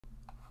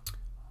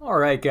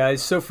Alright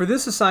guys, so for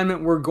this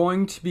assignment we're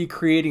going to be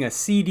creating a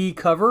CD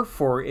cover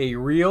for a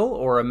real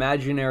or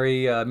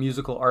imaginary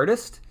musical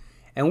artist.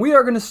 And we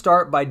are going to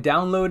start by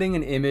downloading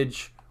an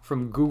image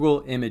from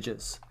Google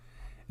Images.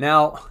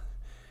 Now,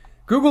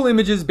 Google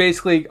Images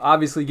basically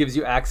obviously gives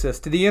you access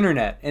to the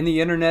internet, and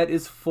the internet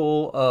is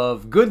full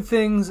of good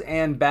things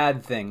and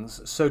bad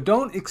things. So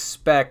don't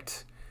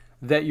expect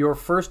that your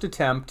first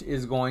attempt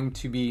is going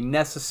to be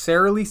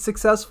necessarily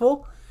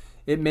successful.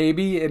 It may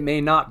be, it may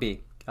not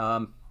be.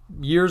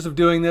 Years of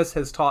doing this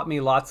has taught me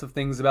lots of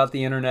things about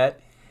the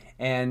internet,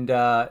 and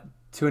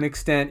to an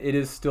extent it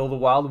is still the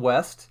Wild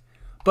West.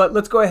 But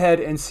let's go ahead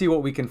and see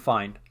what we can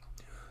find.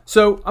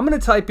 So I'm going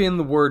to type in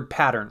the word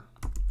pattern,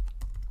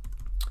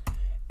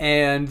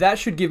 and that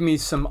should give me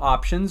some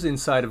options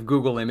inside of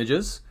Google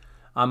Images.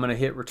 I'm going to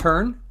hit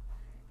return,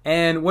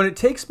 and when it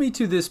takes me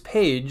to this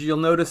page, you'll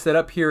notice that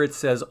up here it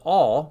says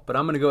all, but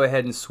I'm going to go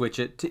ahead and switch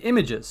it to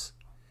images.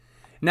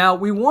 Now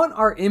we want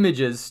our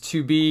images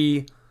to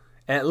be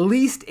at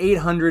least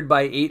 800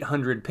 by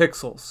 800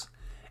 pixels.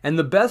 And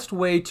the best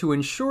way to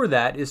ensure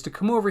that is to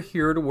come over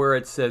here to where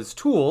it says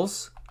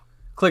Tools,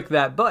 click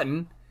that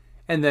button,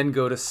 and then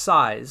go to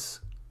Size,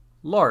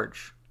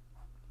 Large.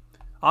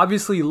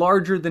 Obviously,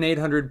 larger than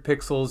 800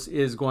 pixels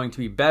is going to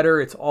be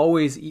better. It's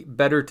always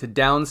better to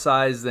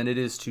downsize than it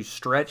is to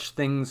stretch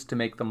things to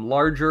make them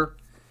larger.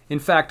 In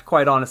fact,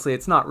 quite honestly,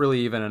 it's not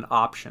really even an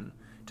option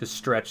to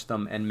stretch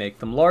them and make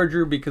them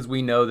larger, because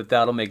we know that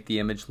that'll make the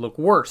image look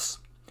worse.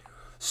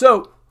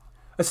 So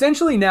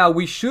essentially now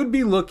we should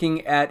be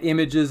looking at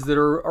images that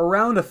are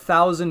around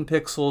 1,000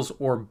 pixels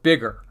or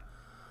bigger.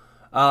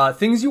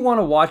 Things you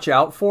want to watch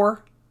out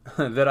for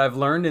that I've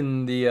learned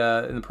in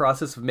the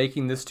process of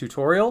making this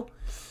tutorial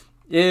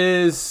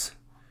is,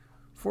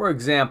 for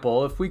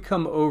example, if we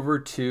come over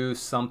to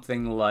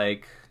something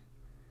like,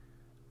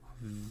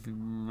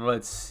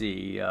 let's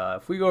see,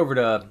 if we go over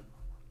to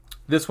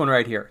this one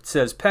right here, it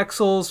says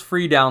Pexels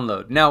free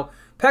download. Now,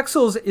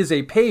 Pexels is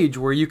a page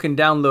where you can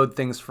download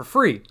things for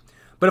free.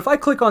 But if I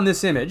click on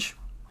this image,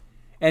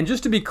 and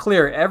just to be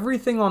clear,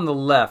 everything on the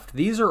left,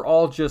 these are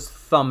all just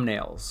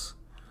thumbnails.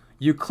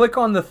 You click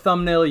on the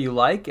thumbnail you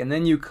like, and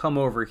then you come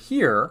over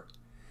here,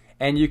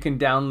 and you can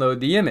download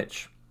the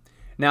image.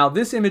 Now,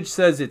 this image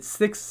says it's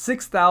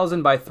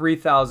 6,000 by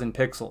 3,000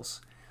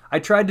 pixels. I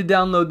tried to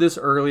download this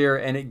earlier,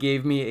 and it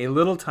gave me a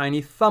little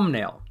tiny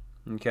thumbnail,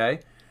 okay?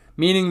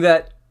 Meaning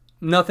that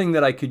nothing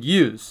that I could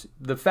use.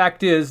 The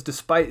fact is,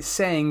 despite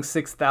saying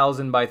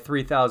 6,000 by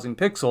 3,000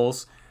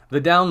 pixels,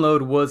 the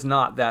download was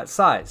not that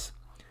size.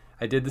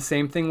 I did the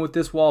same thing with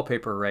this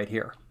wallpaper right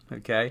here,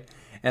 okay?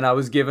 And I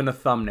was given a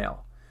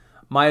thumbnail.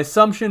 My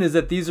assumption is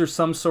that these are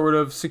some sort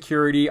of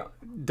security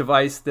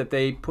device that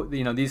they put,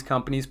 these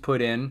companies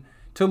put in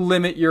to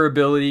limit your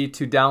ability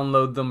to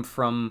download them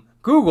from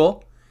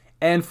Google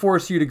and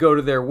force you to go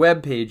to their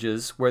web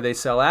pages where they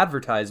sell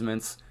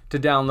advertisements to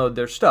download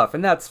their stuff.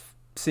 And that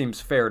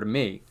seems fair to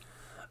me.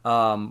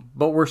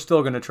 But we're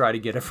still going to try to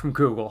get it from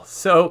Google.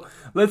 So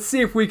let's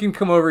see if we can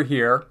come over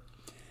here.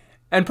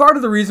 And part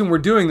of the reason we're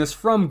doing this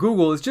from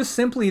Google is just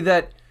simply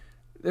that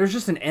there's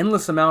just an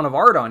endless amount of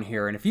art on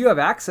here. And if you have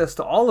access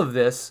to all of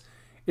this,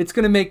 it's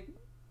going to make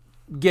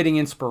getting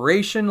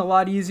inspiration a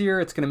lot easier.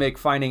 It's going to make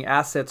finding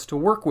assets to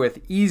work with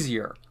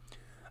easier.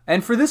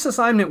 And for this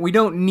assignment, we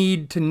don't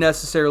need to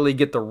necessarily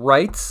get the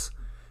rights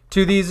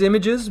to these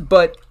images.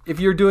 But if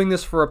you're doing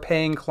this for a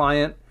paying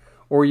client,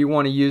 or you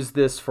want to use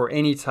this for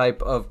any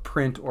type of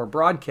print or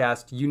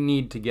broadcast, you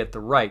need to get the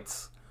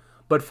rights.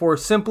 But for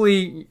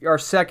simply our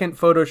second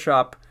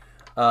Photoshop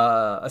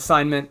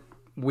assignment,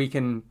 we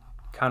can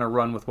kind of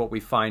run with what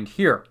we find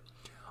here.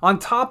 On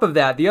top of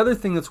that, the other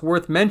thing that's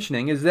worth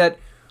mentioning is that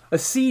a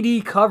CD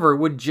cover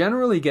would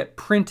generally get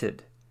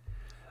printed.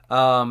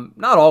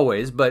 Not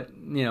always, but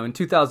in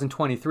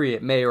 2023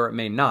 it may or it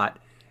may not.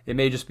 It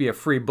may just be a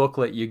free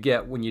booklet you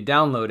get when you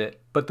download it.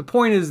 But the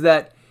point is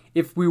that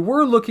if we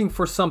were looking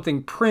for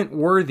something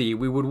print-worthy,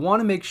 we would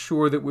want to make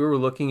sure that we were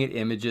looking at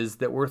images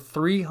that were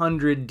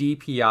 300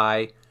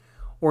 dpi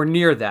or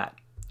near that.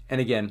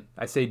 And again,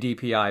 I say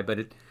dpi, but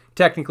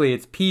technically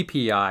it's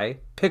ppi,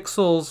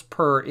 pixels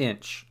per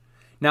inch.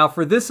 Now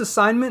for this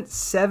assignment,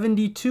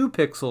 72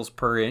 pixels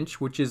per inch,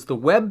 which is the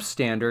web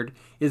standard,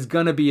 is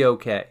going to be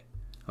okay.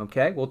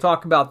 Okay, we'll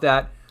talk about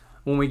that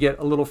when we get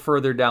a little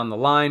further down the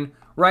line.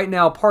 Right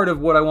now, part of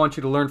what I want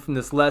you to learn from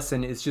this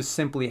lesson is just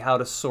simply how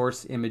to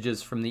source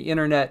images from the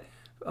internet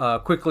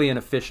quickly and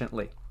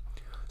efficiently.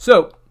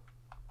 So,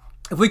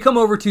 if we come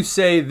over to,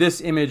 say,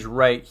 this image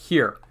right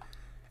here.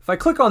 If I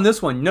click on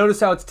this one,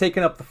 notice how it's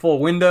taken up the full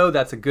window.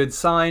 That's a good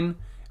sign.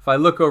 If I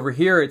look over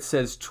here, it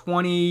says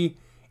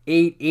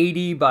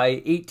 2880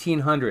 by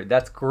 1800.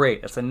 That's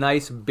great. That's a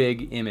nice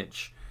big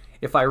image.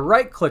 If I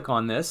right-click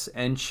on this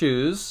and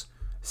choose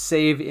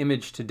Save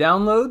Image to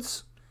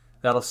Downloads,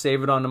 that'll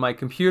save it onto my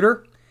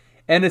computer.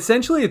 And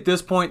essentially at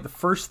this point, the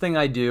first thing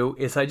I do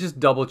is I just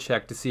double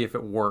check to see if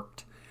it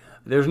worked.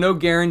 There's no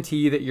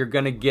guarantee that you're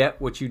going to get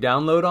what you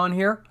download on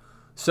here.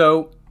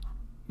 So,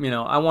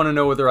 I want to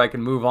know whether I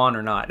can move on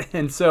or not.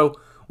 And so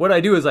what I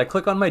do is I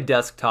click on my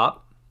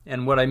desktop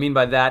And what I mean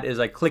by that is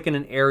I click in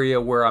an area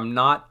where I'm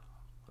not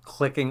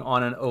clicking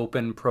on an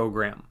open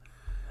program.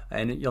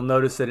 And you'll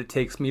notice that it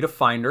takes me to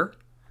Finder.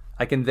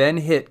 I can then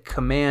hit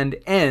Command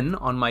N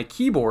on my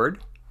keyboard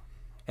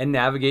and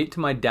navigate to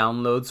my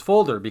Downloads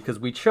folder because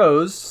we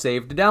chose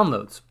Save to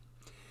Downloads.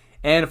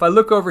 And if I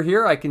look over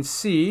here, I can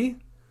see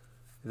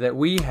that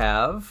we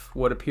have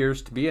what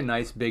appears to be a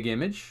nice big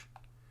image.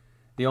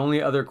 The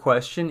only other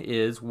question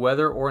is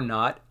whether or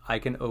not I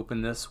can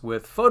open this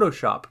with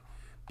Photoshop,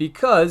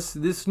 because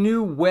this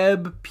new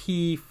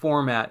WebP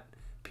format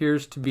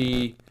appears to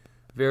be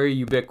very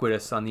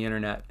ubiquitous on the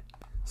internet.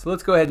 So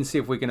let's go ahead and see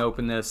if we can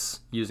open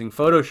this using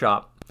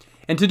Photoshop.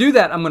 And to do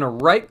that, I'm going to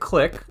right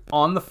click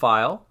on the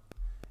file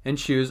and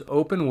choose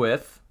Open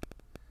With.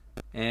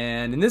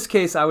 And in this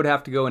case, I would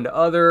have to go into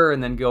Other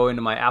and then go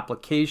into my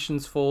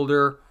Applications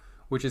folder,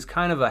 which is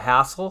kind of a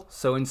hassle.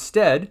 So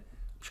instead, I'm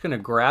just going to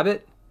grab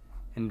it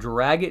and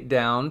drag it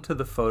down to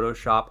the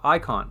Photoshop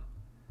icon.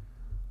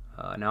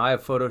 Now I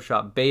have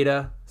Photoshop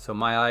Beta, so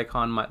my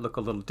icon might look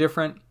a little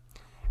different.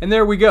 And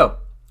there we go.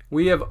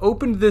 We have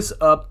opened this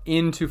up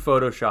into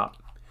Photoshop.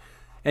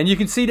 And you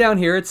can see down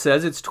here it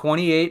says it's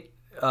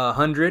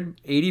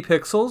 2880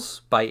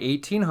 pixels by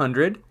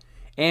 1800,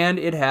 and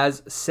it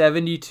has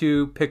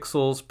 72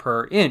 pixels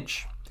per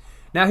inch.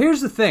 Now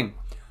here's the thing.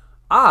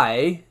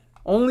 I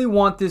only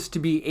want this to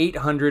be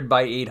 800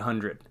 by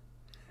 800.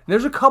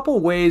 There's a couple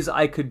ways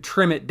I could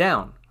trim it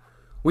down.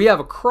 We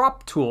have a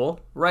crop tool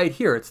right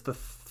here. It's the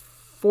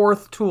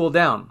fourth tool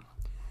down.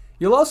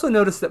 You'll also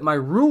notice that my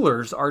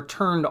rulers are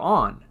turned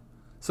on.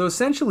 So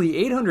essentially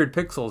 800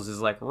 pixels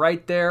is like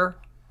right there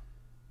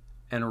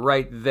and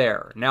right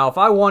there. Now if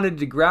I wanted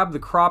to grab the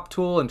crop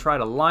tool and try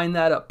to line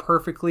that up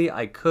perfectly,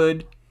 I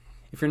could.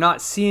 If you're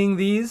not seeing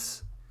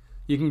these,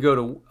 you can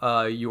go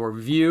to your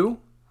view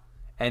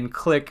and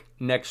click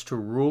next to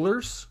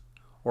rulers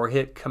or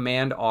hit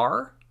Command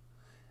R.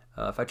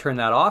 If I turn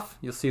that off,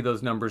 you'll see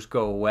those numbers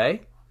go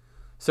away.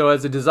 So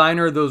as a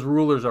designer, those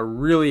rulers are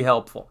really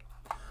helpful.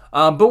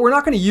 But we're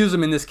not going to use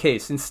them in this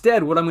case.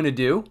 Instead, what I'm going to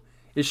do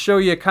is show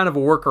you kind of a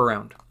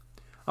workaround.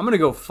 I'm going to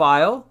go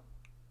File,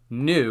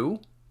 New,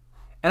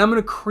 and I'm going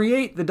to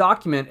create the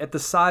document at the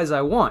size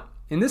I want.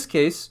 In this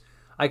case,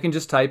 I can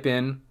just type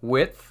in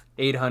width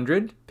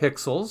 800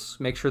 pixels.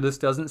 Make sure this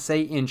doesn't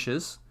say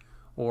inches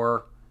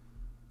or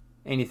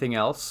anything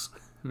else.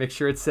 Make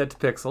sure it's set to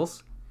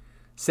pixels.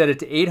 Set it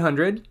to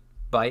 800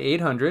 by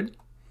 800.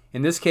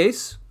 In this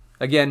case,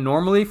 again,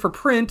 normally for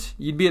print,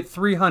 you'd be at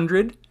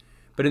 300,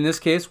 but in this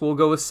case, we'll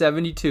go with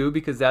 72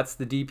 because that's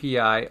the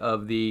DPI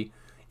of the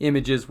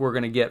images we're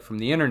going to get from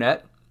the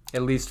internet,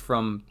 at least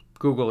from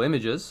Google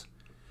Images.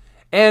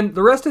 And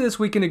the rest of this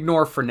we can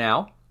ignore for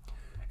now.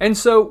 And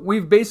so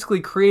we've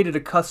basically created a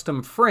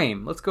custom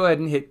frame. Let's go ahead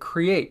and hit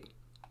Create.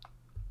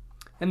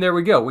 And there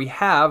we go. We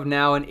have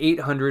now an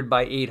 800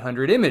 by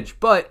 800 image,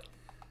 but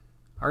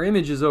our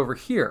image is over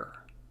here.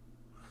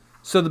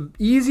 So the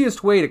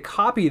easiest way to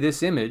copy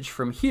this image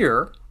from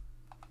here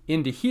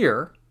into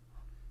here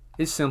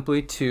is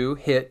simply to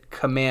hit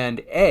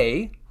Command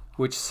A,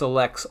 which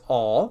selects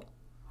all,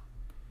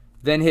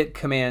 then hit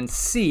Command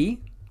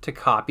C to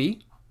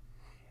copy.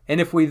 And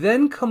if we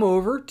then come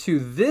over to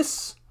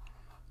this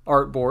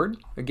artboard,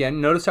 again,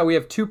 notice how we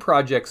have two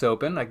projects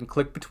open. I can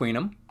click between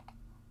them.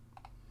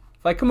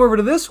 If I come over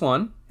to this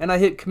one and I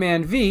hit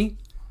Command V,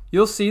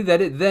 you'll see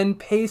that it then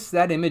pastes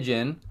that image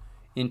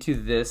into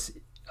this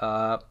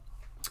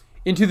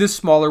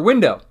smaller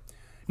window.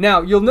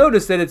 Now you'll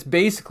notice that it's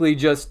basically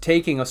just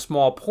taking a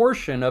small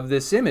portion of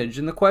this image,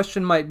 and the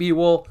question might be,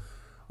 well,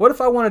 what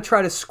if I want to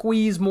try to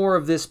squeeze more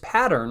of this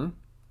pattern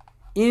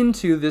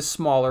into this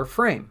smaller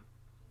frame?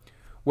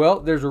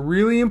 Well, there's a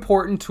really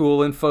important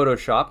tool in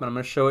Photoshop, and I'm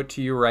going to show it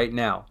to you right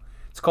now.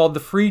 It's called the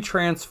Free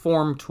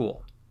Transform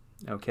tool.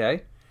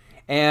 Okay?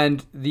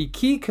 And the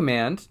key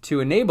command to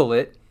enable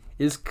it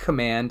is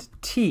Command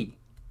T.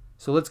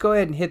 So let's go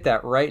ahead and hit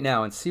that right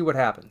now and see what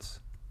happens.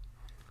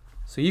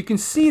 So you can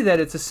see that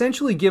it's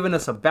essentially given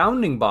us a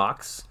bounding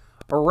box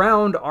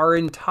around our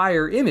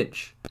entire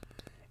image.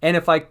 And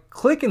if I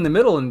click in the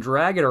middle and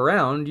drag it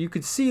around, you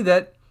could see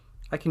that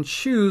I can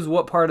choose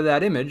what part of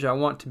that image I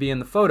want to be in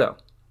the photo.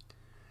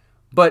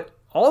 But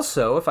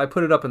also, if I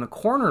put it up in the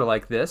corner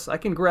like this, I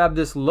can grab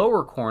this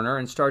lower corner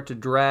and start to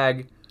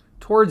drag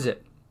towards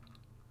it.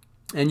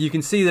 And you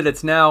can see that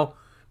it's now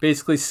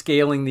basically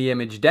scaling the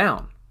image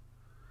down.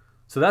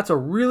 So that's a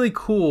really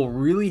cool,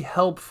 really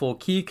helpful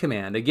key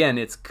command. Again,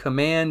 it's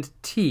Command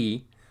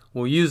T.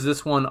 We'll use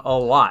this one a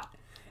lot.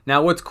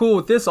 Now what's cool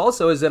with this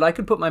also is that I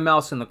could put my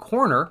mouse in the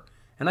corner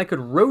and I could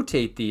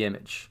rotate the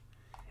image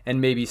and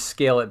maybe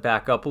scale it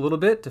back up a little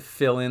bit to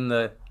fill in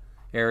the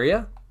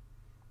area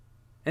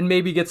and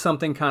maybe get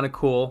something kind of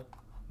cool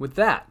with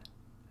that.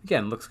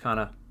 Again, looks kind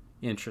of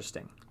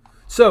interesting.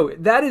 So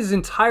that is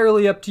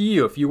entirely up to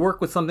you. If you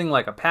work with something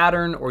like a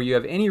pattern or you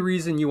have any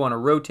reason you want to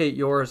rotate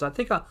yours, I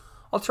think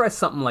I'll try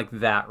something like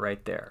that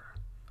right there.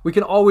 We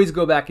can always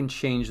go back and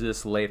change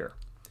this later.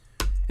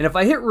 And if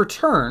I hit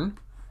return,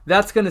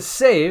 that's going to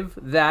save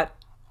that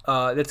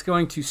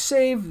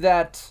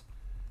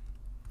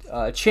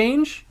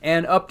change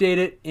and update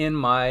it in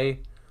my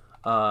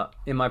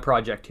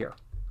project here.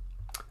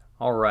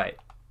 All right,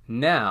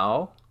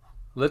 now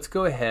let's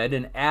go ahead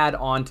and add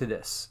on to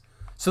this.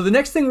 So the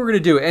next thing we're going to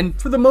do, and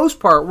for the most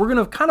part, we're going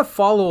to kind of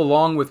follow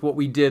along with what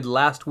we did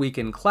last week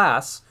in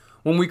class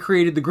when we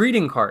created the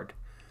greeting card.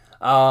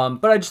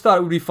 But I just thought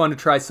it would be fun to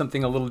try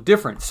something a little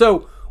different.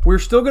 So we're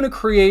still going to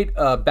create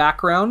a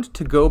background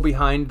to go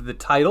behind the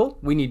title.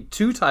 We need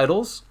two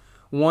titles,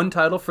 one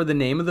title for the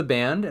name of the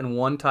band and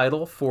one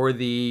title for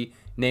the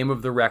name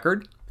of the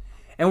record.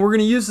 And we're going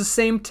to use the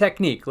same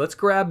technique. Let's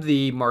grab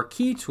the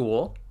marquee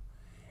tool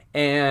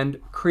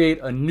and create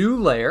a new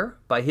layer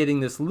by hitting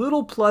this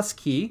little plus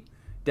key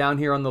down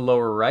here on the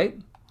lower right.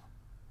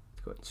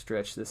 Let's go ahead and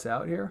stretch this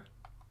out here.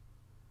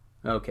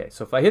 Okay,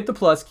 so if I hit the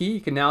plus key,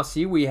 you can now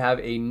see we have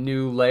a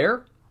new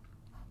layer.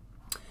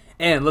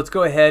 And let's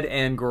go ahead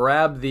and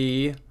grab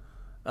the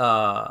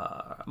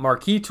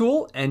marquee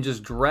tool and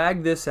just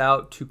drag this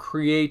out to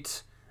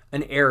create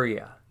an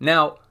area.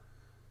 Now,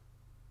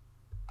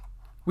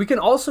 we can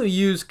also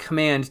use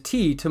Command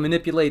T to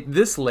manipulate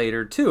this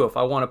later too if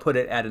I want to put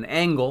it at an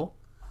angle.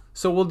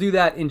 So we'll do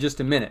that in just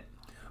a minute.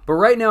 But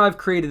right now I've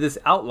created this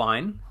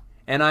outline,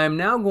 and I am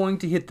now going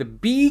to hit the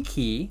B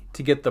key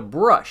to get the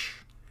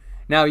brush.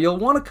 Now you'll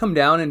want to come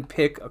down and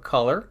pick a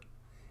color.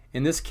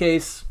 In this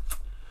case,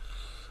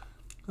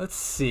 let's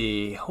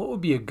see, what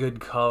would be a good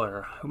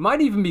color? It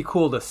might even be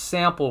cool to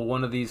sample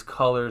one of these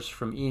colors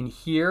from in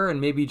here and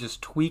maybe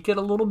just tweak it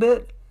a little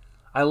bit.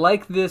 I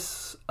like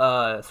this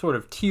sort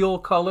of teal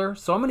color,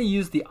 so I'm going to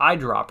use the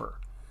eyedropper.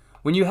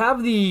 When you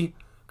have the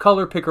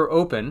color picker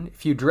open,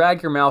 if you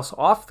drag your mouse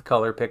off the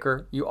color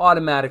picker, you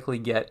automatically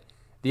get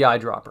the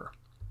eyedropper.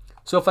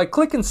 So if I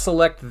click and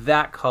select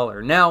that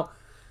color, now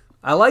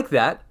I like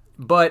that,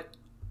 but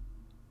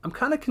I'm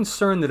kind of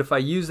concerned that if I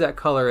use that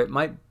color, it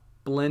might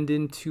blend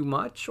in too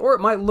much, or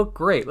it might look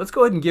great. Let's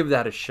go ahead and give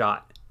that a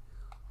shot.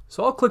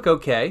 So I'll click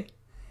OK,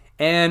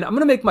 and I'm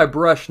going to make my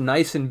brush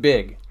nice and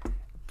big,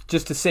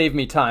 just to save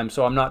me time,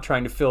 so I'm not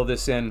trying to fill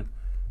this in,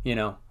 you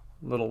know,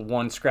 little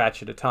one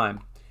scratch at a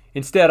time.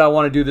 Instead, I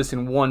want to do this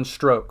in one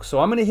stroke. So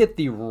I'm going to hit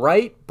the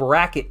right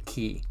bracket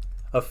key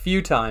a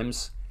few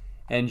times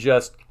and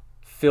just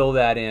fill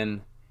that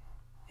in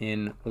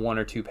one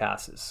or two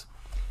passes.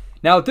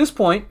 Now at this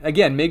point,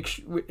 again,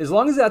 as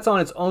long as that's on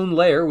its own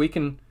layer, we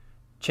can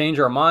change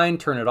our mind,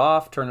 turn it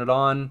off, turn it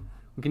on.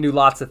 We can do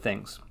lots of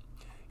things.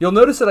 You'll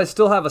notice that I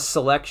still have a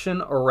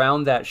selection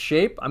around that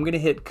shape. I'm going to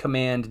hit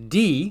Command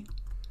D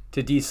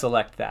to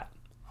deselect that.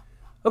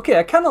 Okay,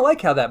 I kind of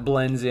like how that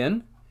blends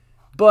in,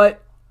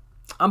 but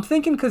I'm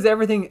thinking because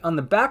everything on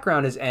the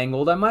background is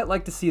angled, I might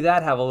like to see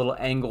that have a little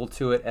angle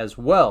to it as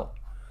well.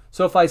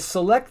 So if I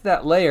select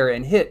that layer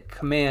and hit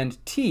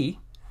Command T,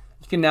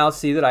 you can now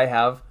see that I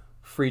have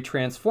free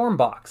transform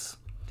box.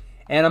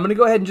 And I'm going to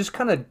go ahead and just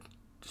kind of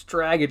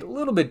drag it a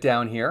little bit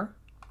down here.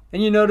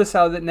 And you notice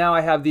how that now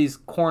I have these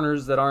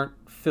corners that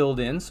aren't filled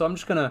in. So I'm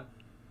just going to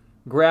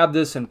grab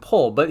this and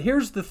pull. But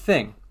here's the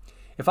thing.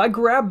 If I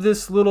grab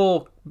this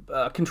little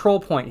control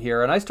point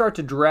here and I start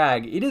to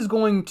drag, it is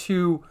going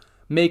to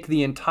make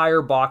the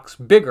entire box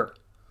bigger.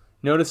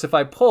 Notice if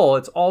I pull,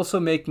 it's also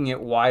making it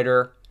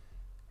wider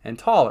and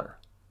taller.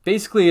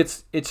 Basically,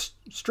 it's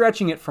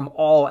stretching it from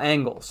all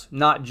angles,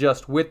 not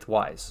just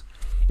widthwise.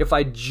 If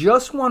I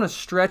just want to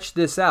stretch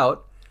this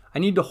out, I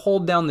need to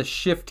hold down the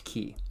Shift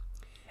key.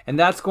 And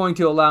that's going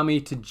to allow me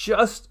to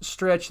just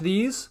stretch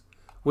these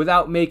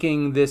without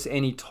making this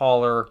any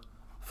taller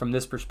from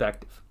this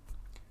perspective.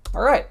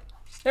 All right,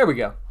 there we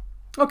go.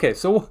 Okay,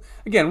 so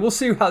again, we'll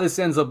see how this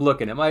ends up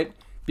looking. It might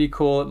be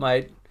cool, it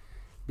might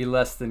be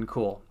less than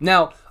cool.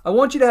 Now, I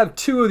want you to have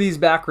two of these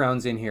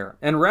backgrounds in here.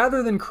 And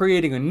rather than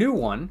creating a new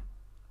one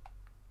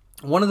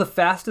of the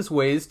fastest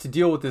ways to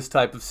deal with this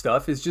type of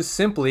stuff is just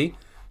simply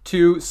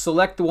to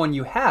select the one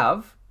you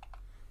have,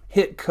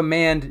 hit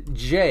Command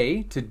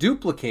J to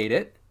duplicate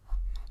it.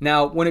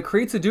 Now, when it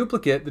creates a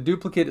duplicate, the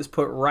duplicate is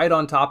put right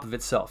on top of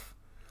itself.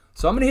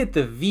 So I'm going to hit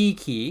the V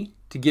key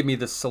to give me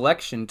the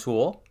selection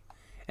tool.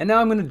 And now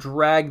I'm going to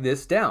drag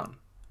this down.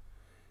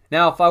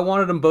 Now, if I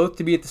wanted them both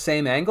to be at the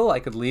same angle, I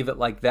could leave it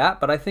like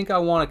that, but I think I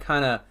want to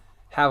kind of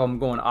have them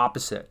going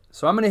opposite.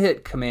 So I'm going to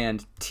hit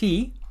Command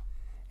T,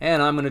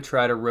 and I'm going to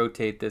try to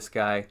rotate this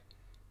guy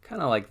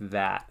kind of like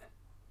that.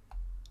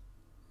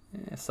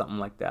 Something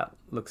like that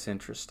looks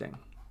interesting.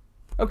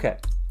 Okay.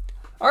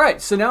 All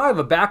right, so now I have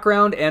a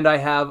background and I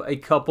have a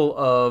couple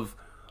of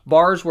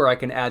bars where I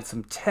can add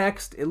some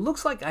text. It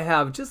looks like I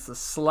have just the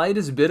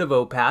slightest bit of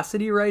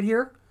opacity right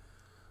here.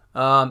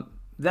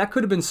 That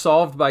could have been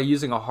solved by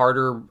using a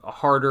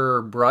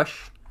harder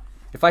brush.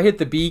 If I hit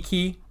the B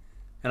key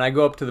and I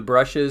go up to the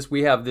brushes,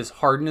 we have this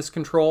hardness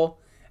control.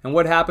 And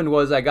what happened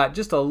was I got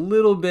just a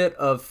little bit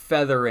of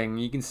feathering.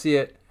 You can see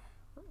it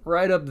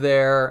right up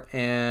there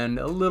and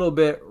a little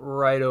bit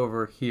right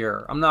over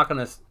here. I'm not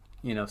going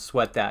to,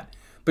 sweat that.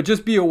 But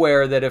just be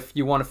aware that if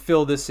you want to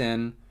fill this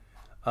in,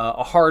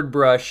 a hard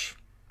brush,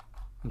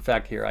 in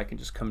fact here I can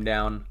just come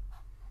down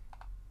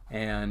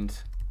and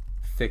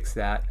fix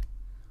that.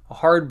 A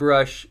hard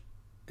brush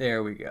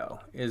there we go,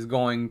 is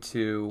going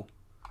to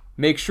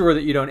make sure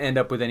that you don't end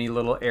up with any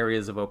little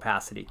areas of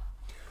opacity.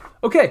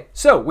 Okay,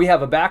 so we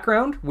have a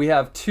background, we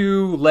have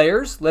 2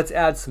 layers. Let's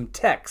add some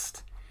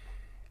text.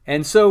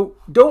 And so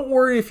don't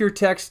worry if your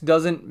text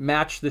doesn't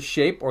match the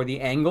shape or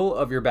the angle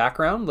of your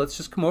background. Let's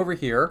just come over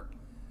here,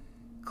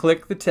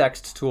 click the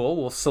text tool.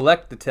 We'll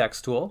select the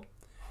text tool.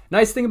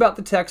 Nice thing about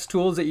the text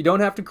tool is that you don't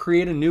have to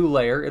create a new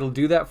layer. It'll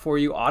do that for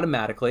you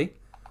automatically.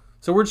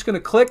 So we're just going to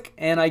click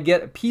and I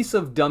get a piece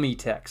of dummy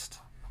text.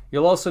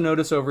 You'll also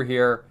notice over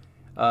here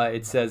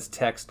it says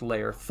text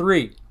layer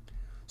 3.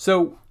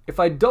 So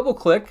if I double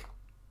click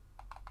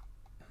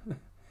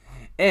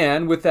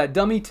and with that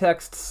dummy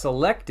text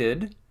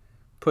selected,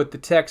 put the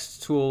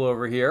text tool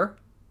over here.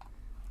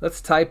 Let's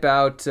type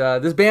out,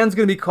 this band's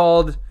going to be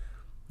called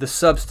The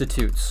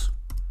Substitutes.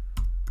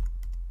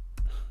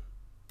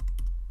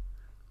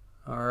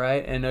 All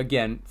right, and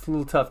again, it's a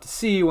little tough to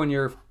see when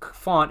your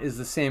font is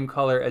the same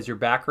color as your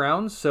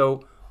background.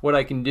 So what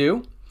I can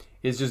do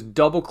is just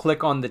double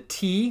click on the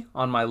T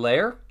on my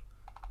layer.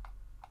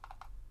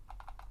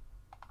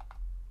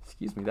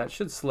 Excuse me, that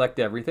should select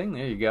everything.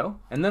 There you go.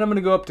 And then I'm going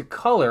to go up to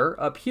color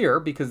up here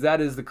because that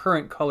is the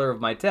current color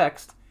of my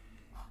text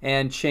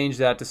and change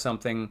that to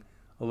something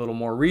a little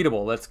more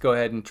readable. Let's go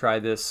ahead and try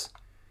this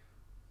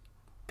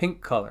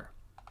pink color.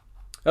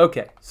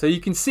 Okay, so you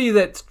can see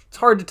that it's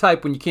hard to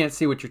type when you can't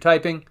see what you're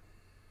typing.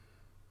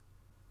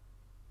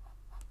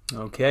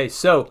 Okay,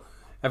 so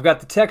I've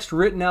got the text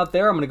written out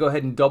there. I'm going to go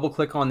ahead and double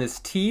click on this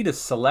T to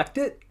select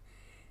it.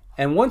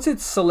 And once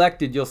it's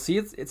selected, you'll see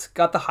it's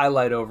got the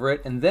highlight over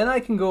it. And then I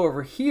can go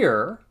over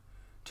here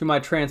to my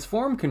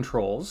transform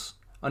controls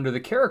under the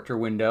character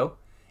window.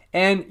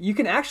 And you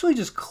can actually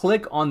just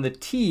click on the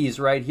T's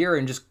right here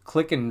and just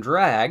click and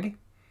drag.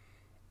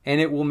 And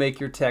it will make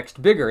your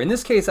text bigger. In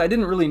this case, I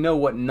didn't really know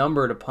what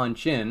number to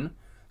punch in.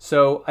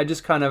 So I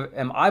just kind of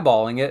am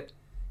eyeballing it.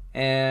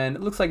 And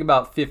it looks like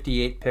about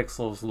 58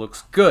 pixels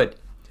looks good.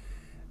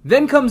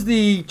 Then comes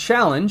the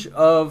challenge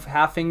of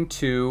having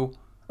to,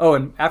 oh,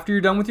 and after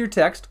you're done with your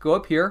text, go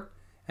up here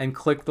and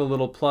click the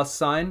little plus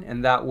sign,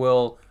 and that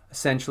will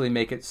essentially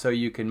make it so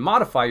you can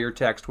modify your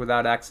text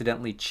without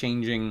accidentally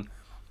changing,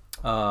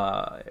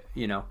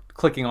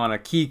 clicking on a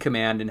key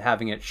command and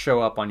having it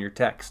show up on your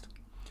text.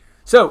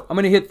 So I'm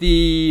going to hit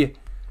the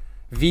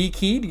V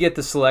key to get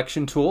the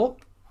selection tool.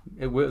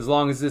 As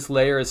long as this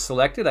layer is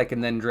selected, I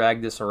can then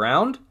drag this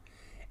around.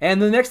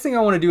 And the next thing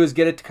I want to do is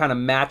get it to kind of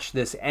match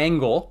this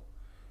angle.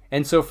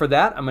 And so for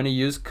that, I'm going to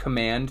use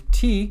Command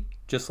T,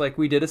 just like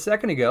we did a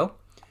second ago,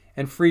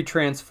 and free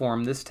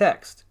transform this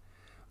text.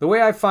 The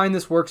way I find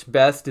this works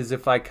best is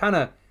if I kind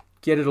of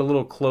get it a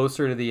little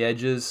closer to the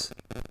edges,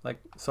 like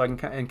so I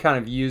can kind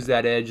of use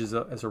that edge as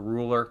a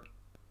ruler.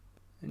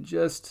 And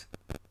just,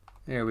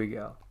 there we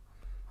go.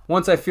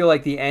 Once I feel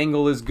like the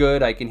angle is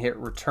good, I can hit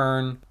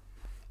return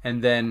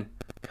and then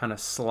kind of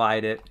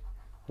slide it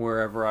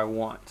wherever I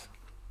want.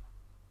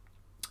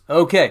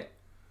 Okay,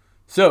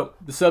 so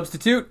the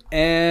substitute,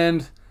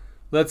 and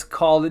let's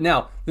call it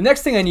now. The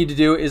next thing I need to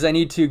do is I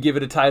need to give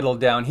it a title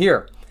down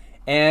here.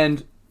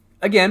 And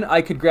again,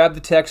 I could grab the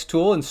text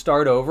tool and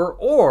start over,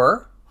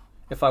 or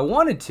if I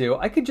wanted to,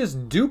 I could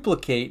just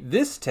duplicate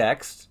this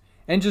text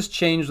and just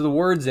change the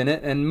words in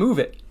it and move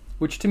it,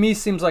 which to me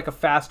seems like a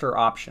faster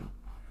option.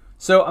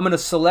 So I'm going to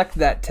select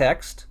that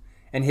text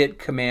and hit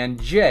Command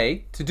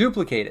J to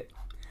duplicate it.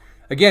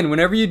 Again,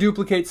 whenever you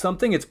duplicate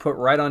something, it's put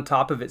right on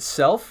top of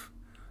itself.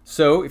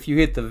 So if you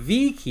hit the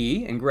V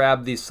key and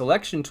grab the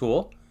selection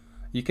tool,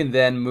 you can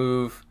then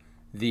move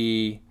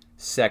the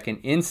second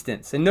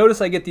instance. And notice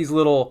I get these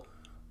little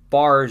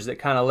bars that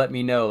kind of let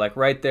me know, like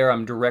right there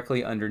I'm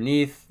directly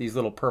underneath these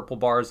little purple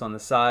bars on the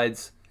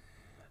sides.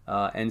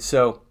 And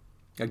so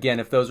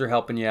again, if those are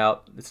helping you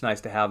out, it's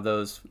nice to have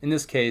those. In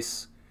this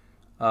case,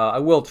 I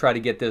will try to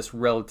get this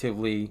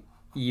relatively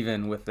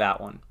even with that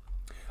one.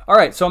 All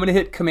right, so I'm going to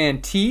hit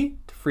Command T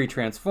to free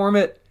transform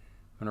it.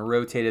 I'm going to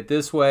rotate it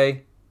this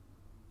way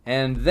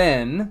and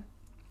then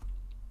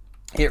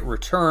hit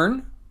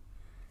return,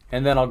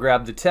 and then I'll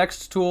grab the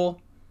text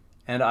tool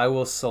and I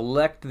will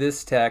select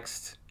this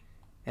text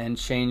and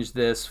change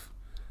this,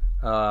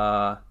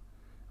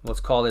 let's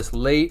call this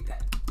late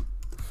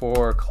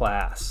for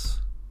class.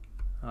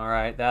 All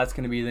right, that's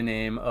going to be the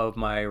name of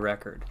my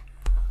record.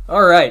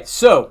 All right,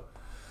 so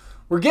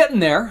we're getting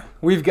there.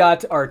 We've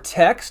got our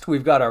text,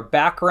 we've got our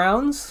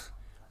backgrounds.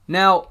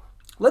 Now,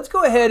 let's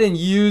go ahead and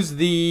use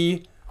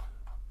the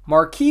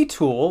marquee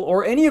tool,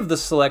 or any of the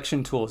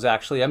selection tools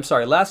actually. I'm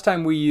sorry, last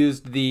time we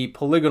used the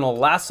polygonal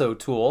lasso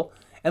tool.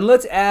 And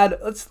let's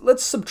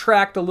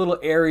subtract a little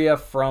area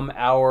from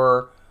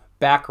our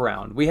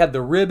background. We had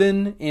the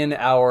ribbon in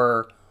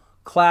our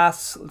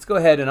class. Let's go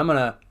ahead and I'm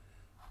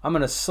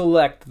gonna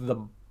select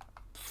the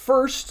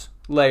first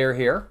layer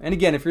here. And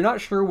again, if you're not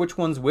sure which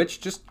one's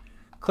which, just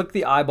click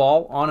the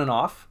eyeball on and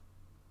off.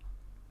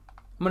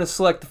 I'm gonna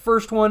select the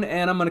first one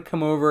and I'm gonna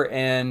come over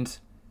and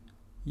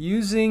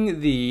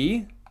using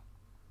the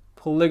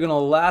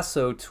polygonal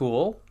lasso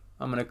tool,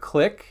 I'm gonna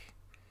click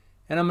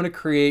and I'm going to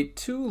create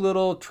two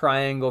little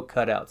triangle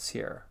cutouts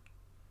here.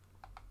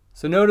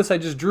 So notice I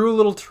just drew a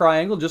little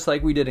triangle just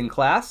like we did in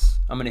class.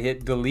 I'm going to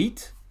hit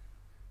delete.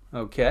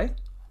 Okay,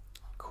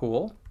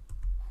 cool.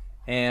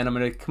 And I'm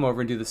going to come over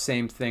and do the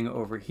same thing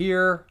over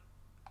here.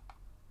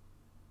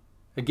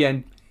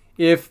 Again,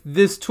 if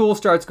this tool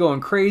starts going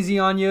crazy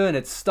on you and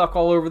it's stuck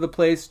all over the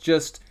place,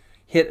 just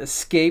hit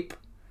escape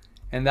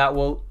and that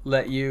will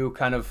let you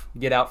kind of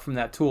get out from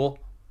that tool.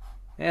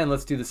 And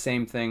let's do the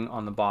same thing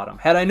on the bottom.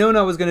 Had I known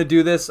I was going to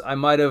do this, I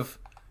might have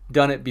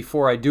done it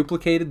before I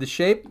duplicated the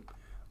shape,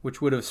 which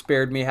would have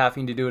spared me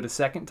having to do it a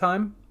second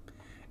time.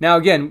 Now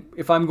again,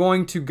 if I'm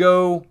going to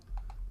go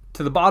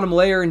to the bottom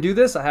layer and do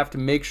this, I have to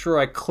make sure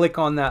I click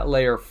on that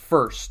layer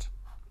first.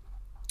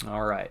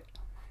 All right,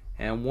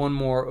 and one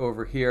more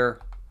over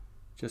here,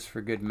 just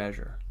for good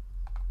measure.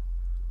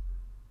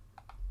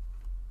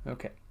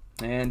 Okay,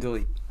 and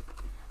delete.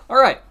 All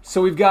right,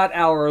 so we've got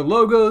our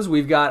logos,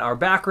 we've got our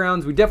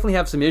backgrounds. We definitely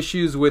have some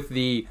issues with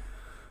the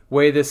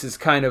way this is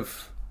kind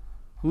of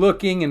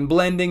looking and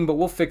blending, but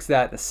we'll fix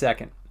that in a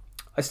second.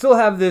 I still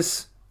have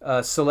this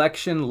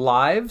selection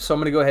live, so I'm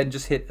going to go ahead and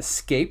just hit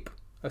escape.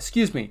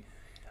 Excuse me.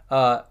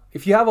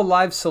 If you have a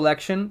live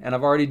selection, and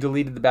I've already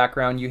deleted the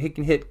background, you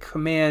can hit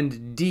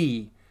Command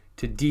D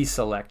to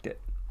deselect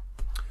it.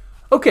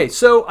 Okay,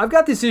 so I've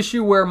got this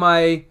issue where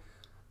my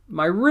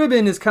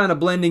ribbon is kind of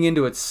blending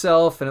into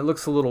itself and it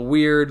looks a little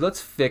weird.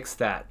 Let's fix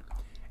that.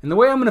 And the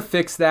way I'm going to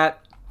fix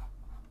that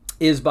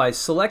is by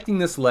selecting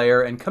this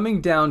layer and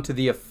coming down to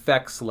the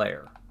effects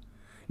layer.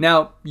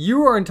 Now,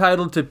 you are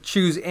entitled to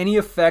choose any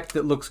effect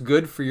that looks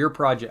good for your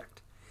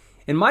project.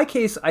 In my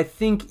case, I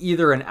think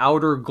either an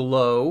outer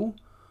glow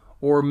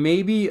or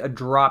maybe a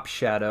drop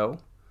shadow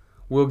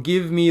will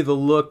give me the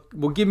look,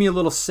 will give me a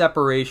little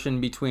separation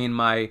between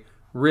my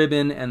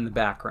ribbon and the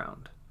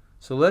background.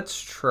 So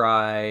let's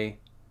try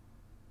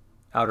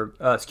outer,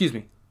 excuse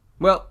me.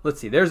 Well, let's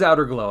see, there's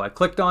outer glow. I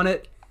clicked on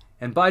it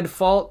and by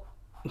default,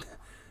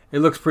 it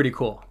looks pretty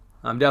cool.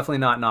 I'm definitely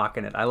not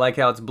knocking it. I like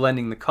how it's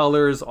blending the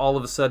colors. All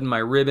of a sudden my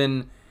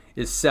ribbon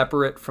is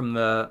separate from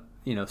the,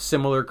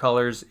 similar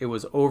colors. It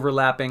was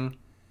overlapping.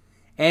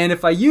 And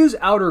if I use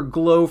outer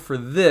glow for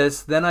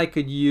this, then I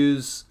could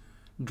use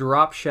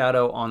drop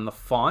shadow on the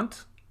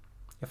font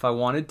if I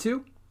wanted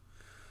to.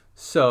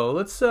 So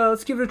let's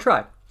give it a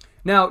try.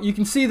 Now you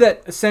can see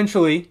that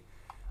essentially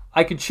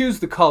I could choose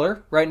the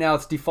color. Right now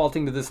it's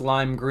defaulting to this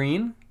lime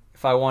green.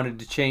 If I wanted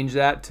to change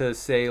that to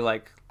say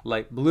like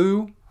light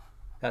blue,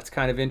 that's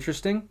kind of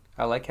interesting.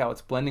 I like how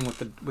it's blending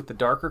with the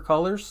darker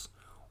colors,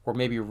 or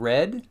maybe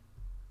red.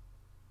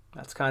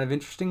 That's kind of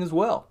interesting as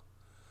well.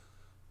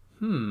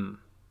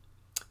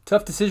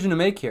 Tough decision to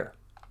make here.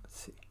 Let's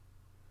see.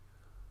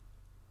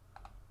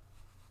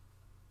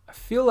 I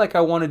feel like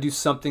I want to do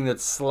something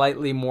that's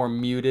slightly more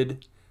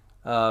muted.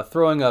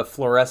 Throwing a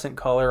fluorescent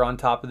color on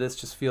top of this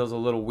just feels a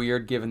little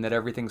weird given that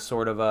everything's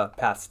sort of a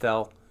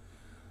pastel.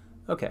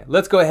 Okay,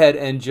 let's go ahead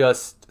and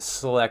just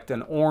select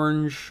an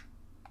orange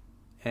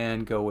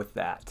and go with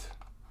that.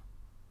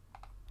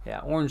 Yeah,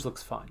 orange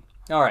looks fine.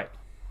 All right.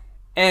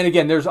 And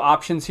again, there's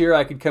options here.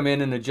 I could come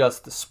in and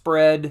adjust the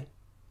spread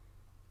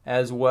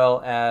as well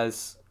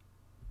as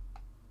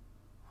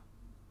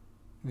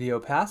the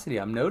opacity.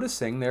 I'm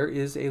noticing there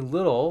is a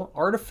little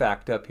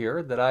artifact up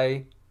here that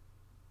I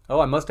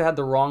must have had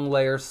the wrong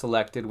layer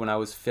selected when I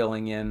was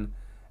filling in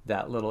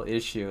that little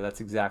issue.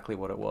 That's exactly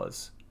what it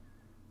was.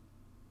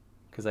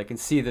 Because I can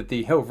see that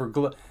the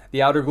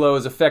outer glow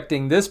is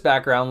affecting this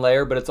background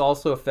layer, but it's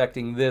also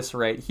affecting this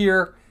right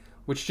here,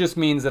 which just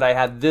means that I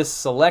had this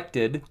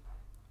selected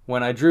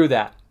when I drew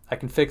that. I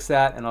can fix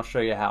that, and I'll show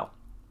you how.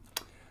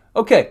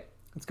 Okay,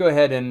 let's go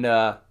ahead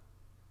and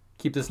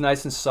keep this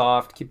nice and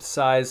soft. Keep the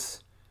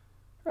size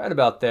right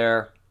about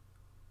there.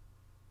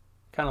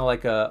 Kind of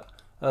like a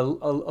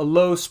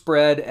low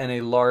spread and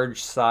a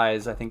large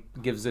size, I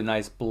think gives a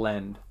nice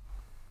blend.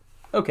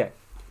 Okay,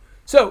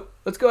 so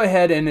let's go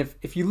ahead and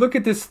if you look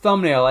at this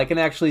thumbnail, I can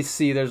actually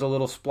see there's a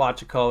little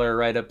splotch of color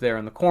right up there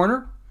in the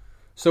corner.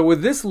 So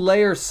with this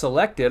layer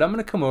selected, I'm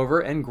going to come over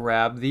and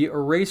grab the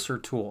eraser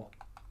tool.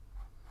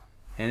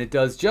 And it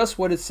does just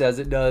what it says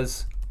it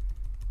does.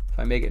 If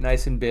I make it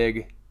nice and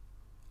big,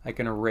 I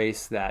can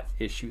erase that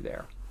issue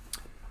there.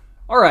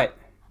 All right,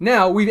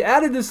 now we've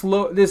added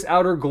this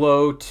outer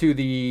glow to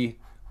the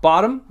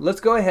bottom.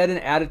 Let's go ahead and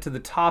add it to the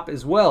top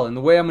as well. And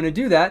the way I'm going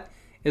to do that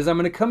is I'm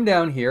going to come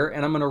down here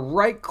and I'm going to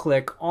right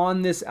click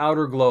on this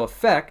outer glow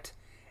effect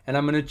and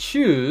I'm going to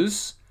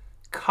choose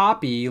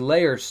copy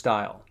layer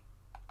style.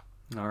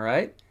 All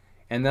right,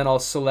 and then I'll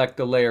select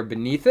the layer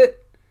beneath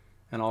it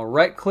and I'll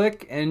right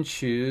click and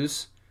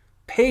choose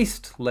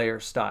paste layer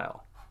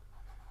style.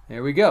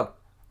 There we go.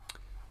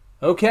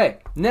 Okay,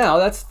 now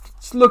that's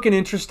looking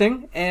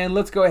interesting, and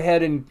let's go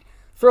ahead and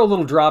throw a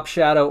little drop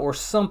shadow or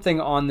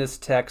something on this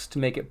text to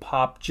make it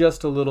pop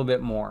just a little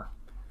bit more.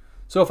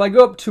 So if I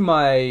go up to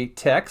my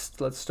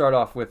text, let's start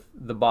off with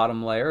the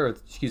bottom layer, or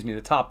excuse me,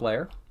 the top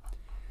layer.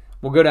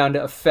 We'll go down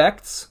to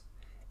effects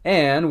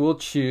and we'll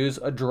choose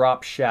a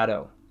drop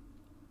shadow.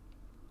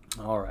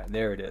 All right,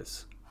 there it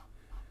is.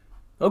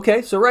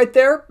 Okay, so right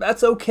there,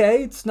 that's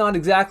okay. It's not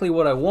exactly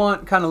what I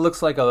want. Kind of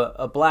looks like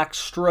a black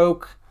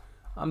stroke.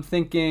 I'm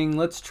thinking,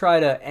 let's try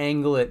to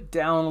angle it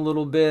down a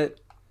little bit.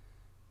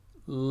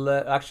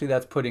 Actually,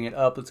 that's putting it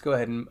up. Let's go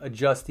ahead and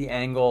adjust the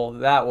angle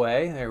that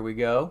way. There we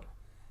go.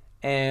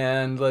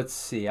 And let's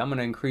see, I'm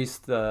going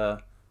to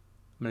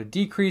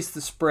decrease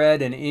the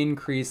spread and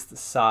increase the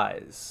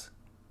size.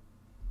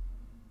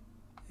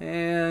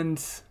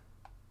 And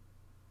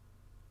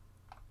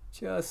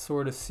just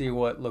sort of see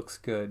what looks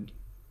good.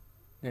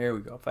 There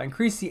we go. If I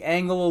increase the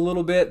angle a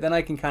little bit, then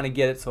I can kind of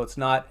get it so it's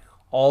not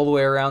all the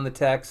way around the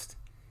text.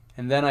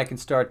 And then I can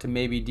start to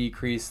maybe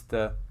decrease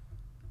the,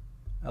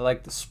 I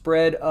like the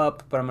spread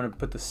up, but I'm going to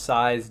put the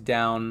size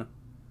down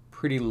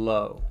pretty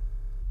low.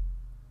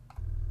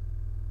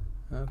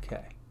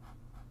 Okay.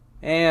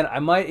 And I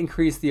might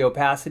increase the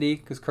opacity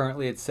because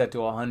currently it's set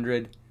to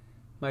 100.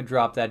 Might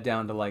drop that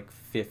down to like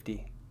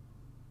 50.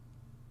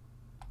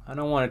 I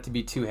don't want it to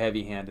be too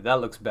heavy-handed.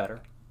 That looks better.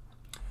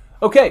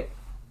 Okay,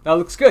 that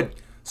looks good.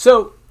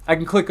 So I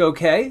can click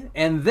OK,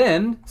 and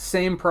then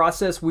same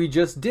process we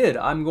just did.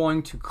 I'm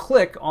going to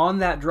click on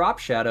that drop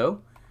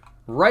shadow,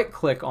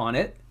 right-click on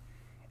it,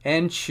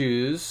 and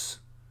choose,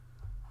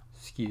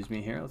 excuse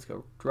me here, let's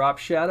go drop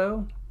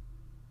shadow,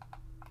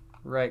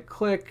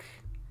 right-click,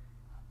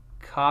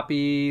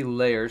 copy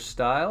layer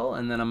style,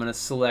 and then I'm going to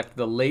select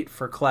the late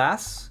for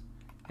class,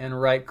 and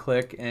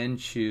right-click and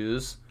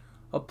choose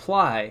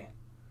apply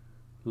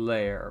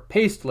layer,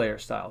 paste layer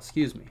style,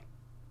 excuse me.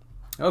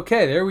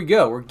 Okay, there we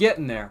go. We're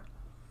getting there.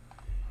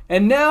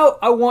 And now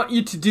I want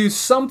you to do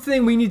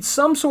something. We need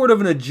some sort of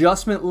an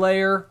adjustment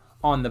layer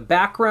on the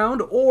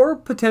background or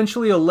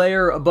potentially a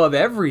layer above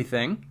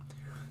everything.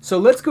 So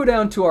let's go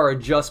down to our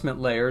adjustment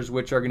layers,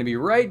 which are going to be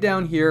right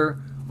down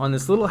here on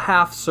this little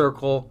half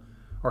circle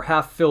or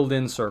half filled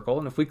in circle.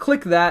 And if we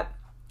click that,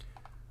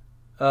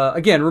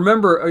 again,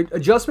 remember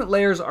adjustment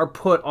layers are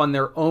put on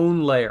their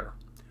own layer.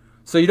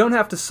 So you don't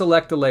have to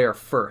select a layer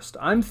first.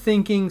 I'm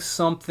thinking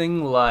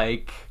something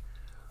like,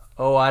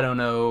 oh, I don't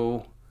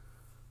know.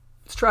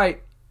 Let's try,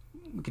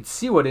 we can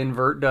see what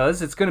invert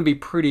does. It's going to be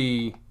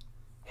pretty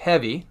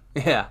heavy,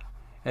 yeah,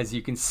 as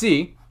you can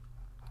see.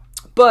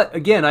 But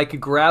again, I could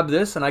grab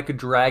this and I could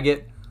drag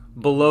it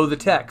below the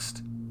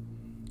text.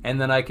 And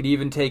then I could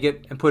even take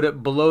it and put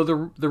it below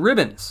the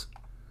ribbons.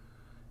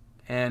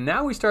 And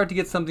now we start to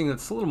get something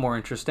that's a little more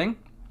interesting.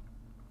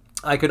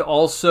 I could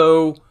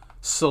also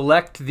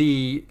select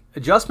the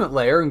adjustment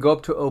layer and go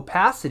up to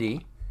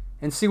opacity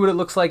and see what it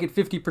looks like at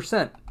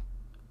 50%.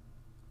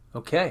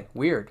 Okay,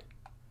 weird.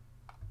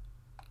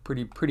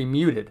 Pretty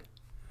muted.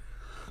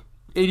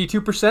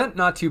 82%,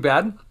 not too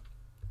bad.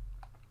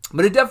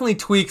 But it definitely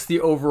tweaks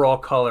the overall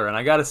color, and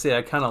I gotta say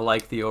I kind of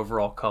like the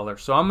overall color.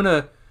 So I'm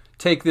gonna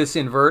take this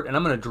invert and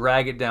I'm gonna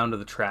drag it down to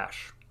the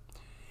trash.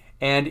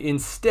 And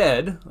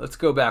instead, let's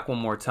go back one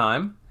more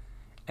time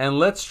and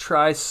let's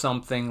try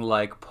something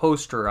like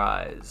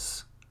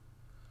posterize.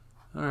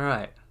 All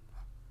right.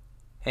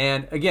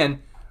 And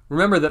again,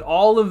 remember that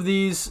all of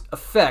these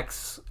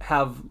effects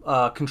have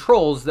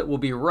controls that will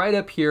be right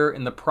up here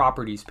in the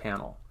properties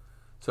panel.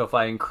 So if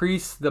I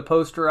increase the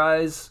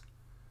posterize,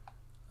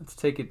 let's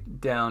take it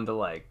down to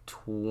like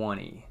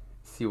 20,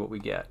 see what we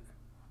get.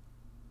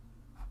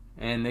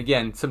 And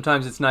again,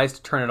 sometimes it's nice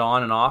to turn it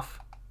on and off.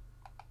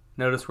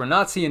 Notice we're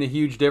not seeing a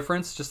huge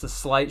difference, just a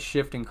slight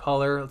shift in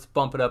color. Let's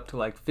bump it up to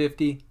like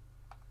 50.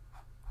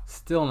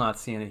 Still not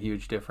seeing a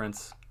huge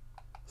difference.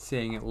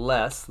 Seeing it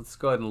less. Let's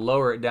go ahead and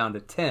lower it down to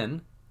 10.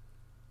 In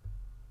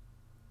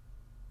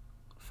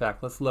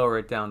fact, let's lower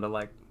it down to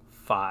like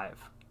 5.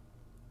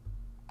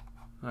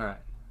 All right.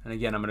 And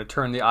again, I'm going to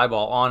turn the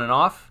eyeball on and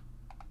off.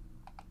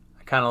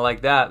 I kind of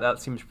like that. That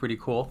seems pretty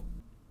cool.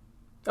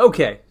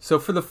 Okay, so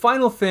for the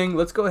final thing,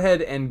 let's go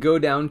ahead and go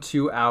down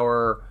to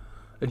our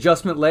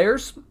adjustment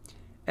layers,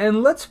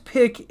 and let's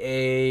pick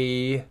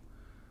a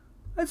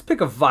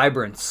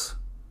vibrance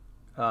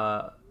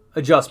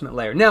adjustment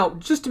layer. Now,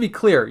 just to be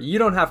clear, you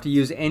don't have to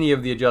use any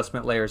of the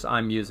adjustment layers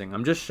I'm using.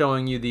 I'm just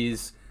showing you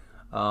these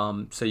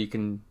so you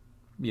can,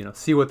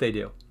 see what they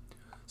do.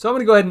 So I'm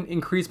going to go ahead and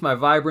increase my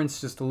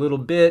vibrance just a little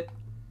bit.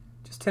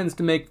 Just tends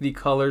to make the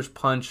colors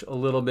punch a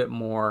little bit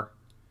more.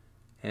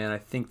 And I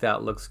think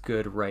that looks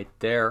good right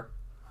there.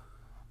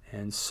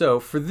 And so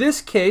for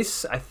this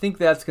case, I think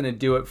that's going to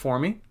do it for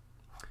me.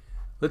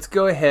 Let's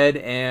go ahead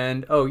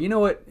and, oh, you know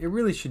what? It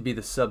really should be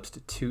the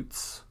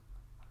substitutes.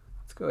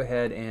 Let's go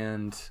ahead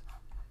and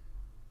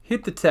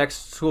hit the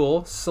text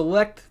tool,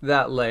 select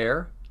that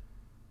layer,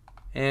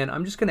 and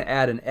I'm just going to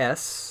add an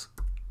S.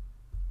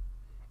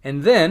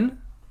 And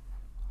then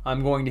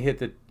I'm going to hit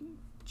the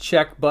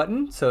check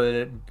button so that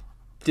it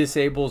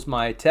disables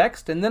my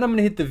text. And then I'm going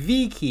to hit the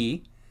V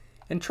key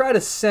and try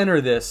to center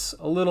this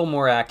a little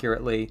more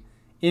accurately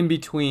in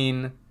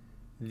between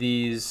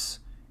these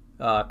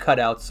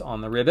cutouts on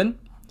the ribbon.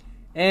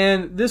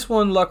 And this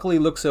one luckily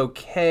looks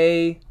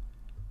okay.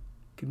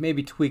 Could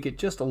maybe tweak it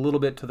just a little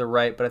bit to the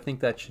right, but I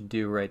think that should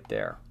do right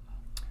there.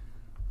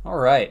 All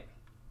right.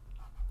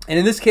 And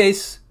in this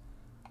case,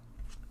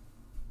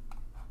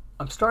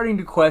 I'm starting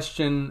to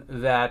question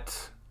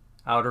that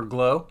outer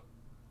glow,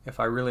 if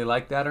I really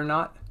like that or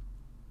not.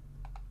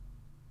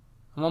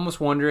 I'm almost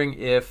wondering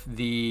if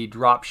the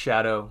drop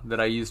shadow that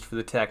I used for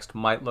the text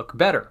might look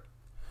better.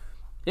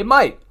 It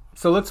might,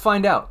 so let's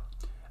find out.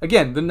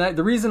 Again,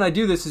 the reason I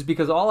do this is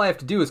because all I have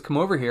to do is come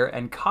over here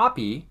and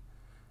copy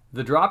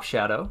the drop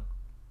shadow.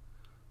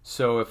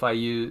 So if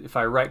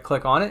I right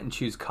click on it and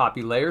choose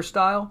copy layer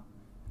style,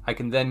 I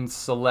can then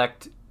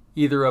select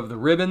either of the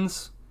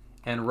ribbons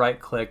and right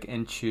click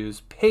and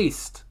choose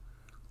paste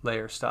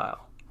layer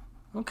style.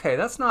 Okay,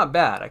 that's not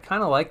bad. I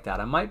kind of like that.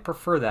 I might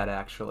prefer that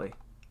actually.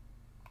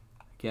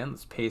 Again,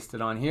 let's paste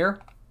it on here.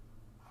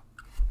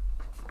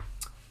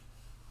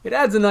 It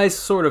adds a nice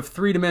sort of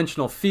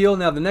three-dimensional feel.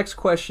 Now the next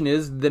question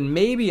is, then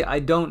maybe I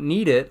don't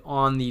need it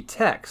on the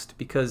text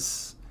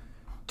because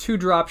two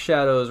drop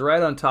shadows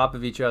right on top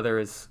of each other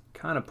is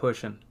kind of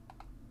pushing.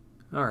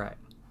 All right.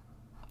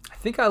 I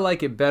think I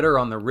like it better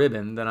on the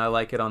ribbon than I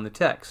like it on the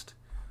text.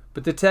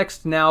 But the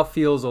text now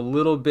feels a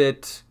little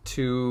bit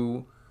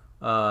too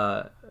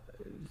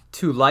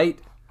light.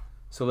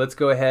 So let's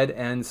go ahead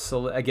and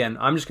select, again,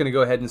 I'm just going to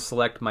go ahead and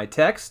select my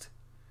text.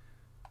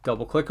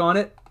 Double click on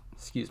it.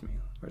 Excuse me,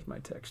 where's my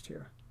text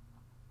here?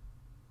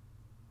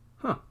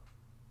 Huh.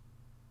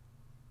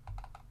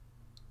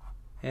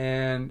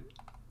 And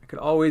I could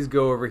always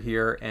go over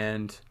here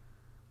and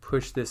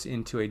push this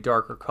into a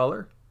darker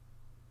color.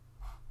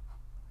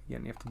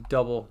 Again, you have to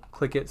double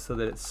click it so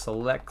that it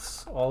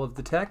selects all of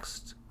the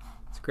text.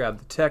 Let's grab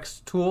the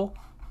text tool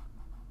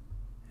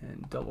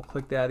and double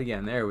click that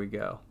again. There we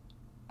go.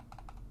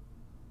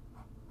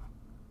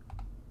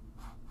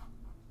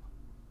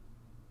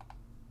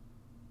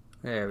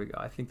 There we go.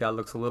 I think that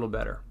looks a little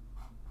better.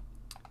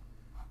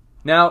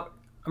 Now,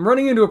 I'm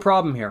running into a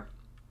problem here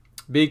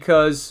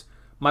because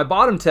my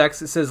bottom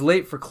text, it says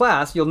late for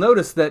class. You'll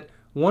notice that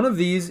one of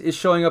these is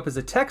showing up as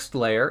a text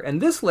layer,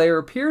 and this layer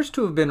appears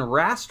to have been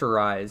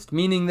rasterized,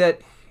 meaning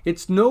that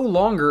it's no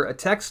longer a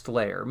text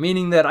layer,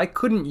 meaning that I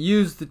couldn't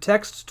use the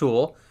text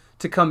tool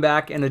to come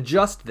back and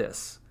adjust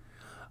this.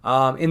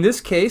 In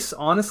this case,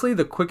 honestly,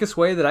 the quickest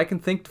way that I can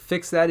think to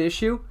fix that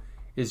issue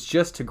is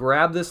just to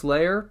grab this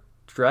layer,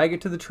 drag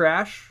it to the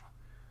trash,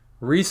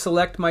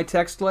 reselect my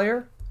text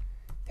layer,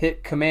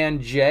 hit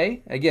Command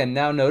J. Again,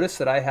 now notice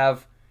that I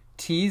have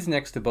T's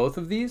next to both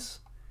of these.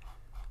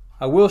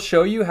 I will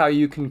show you how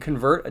you can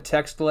convert a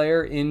text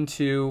layer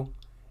into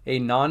a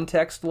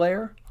non-text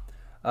layer,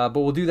 but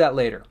we'll do that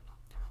later.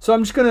 So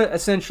I'm just going to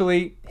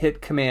essentially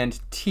hit Command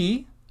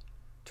T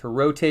to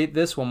rotate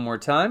this one more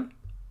time.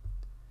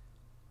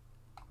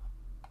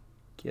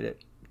 Get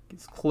it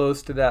as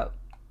close to that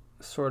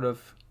sort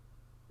of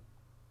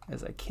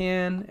as I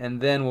can,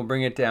 and then we'll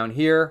bring it down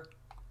here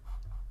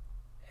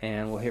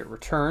and we'll hit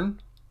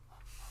return,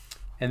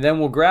 and then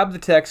we'll grab the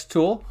text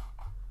tool,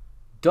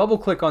 double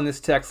click on this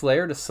text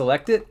layer to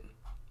select it,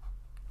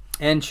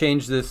 and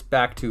change this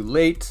back to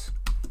late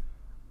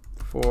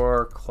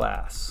for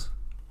class.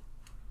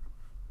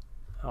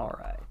 All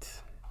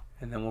right,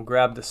 and then we'll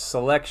grab the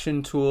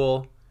selection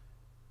tool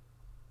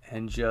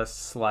and just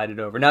slide it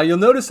over. Now you'll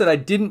notice that I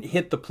didn't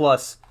hit the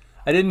plus,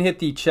 I didn't hit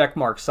the check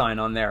mark sign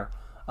on there.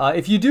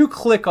 If you do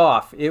click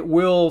off, it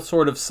will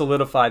sort of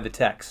solidify the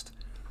text.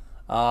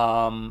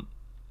 All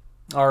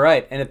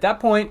right, and at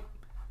that point,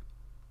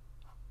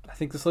 I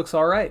think this looks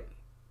all right.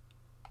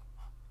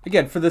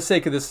 Again, for the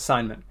sake of this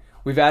assignment,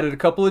 we've added a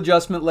couple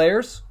adjustment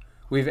layers.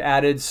 We've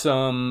added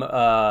some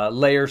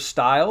layer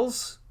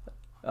styles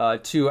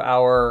to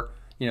our,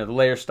 the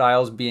layer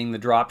styles being the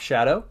drop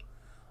shadow.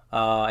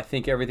 I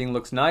think everything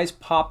looks nice,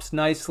 pops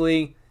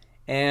nicely,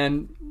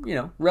 and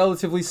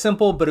relatively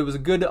simple, but it was a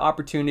good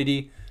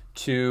opportunity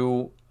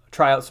to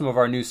try out some of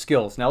our new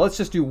skills. Now let's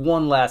just do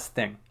one last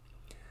thing.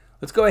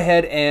 Let's go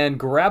ahead and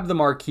grab the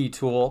marquee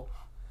tool.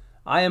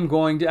 I am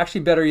going to,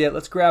 actually better yet,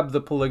 let's grab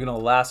the polygonal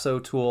lasso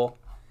tool,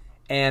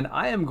 and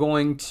I am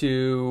going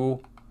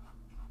to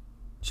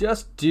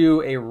just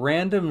do a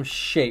random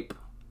shape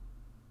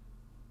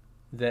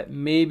that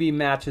maybe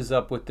matches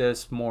up with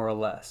this more or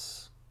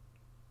less.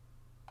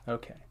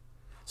 Okay,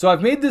 so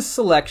I've made this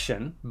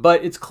selection,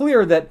 but it's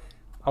clear that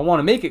I want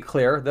to make it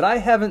clear that I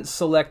haven't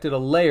selected a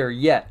layer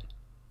yet.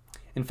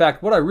 In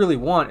fact, what I really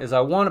want is I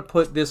want to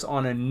put this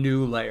on a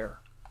new layer.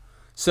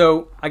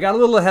 So I got a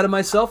little ahead of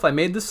myself. I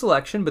made the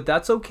selection, but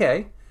that's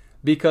okay,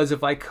 because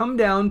if I come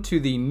down to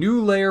the new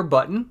layer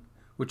button,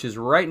 which is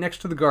right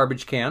next to the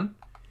garbage can,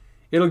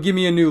 it'll give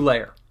me a new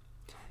layer.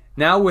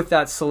 Now with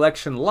that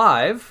selection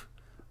live,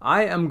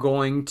 I am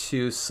going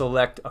to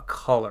select a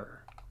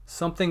color,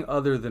 something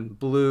other than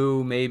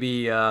blue,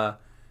 maybe, yeah,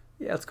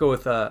 let's go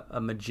with a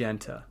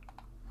magenta.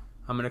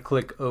 I'm going to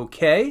click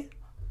OK.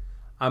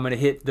 I'm going to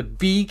hit the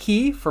B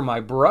key for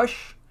my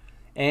brush,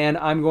 and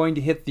I'm going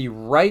to hit the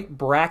right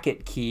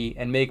bracket key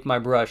and make my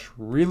brush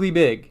really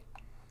big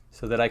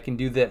so that I can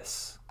do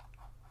this.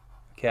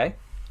 Okay?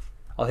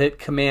 I'll hit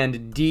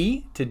Command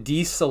D to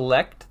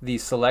deselect the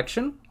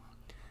selection,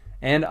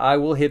 and I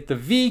will hit the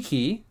V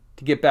key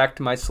to get back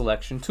to my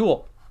selection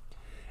tool.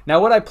 Now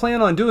what I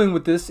plan on doing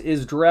with this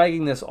is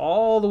dragging this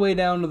all the way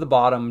down to the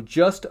bottom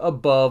just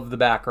above the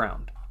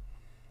background.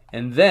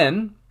 And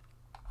then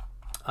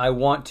I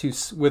want to,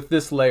 with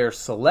this layer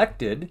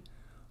selected,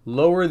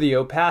 lower the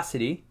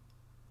opacity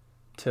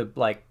to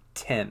like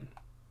 10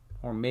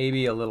 or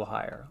maybe a little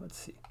higher. Let's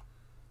see.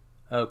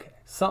 Okay,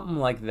 something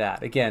like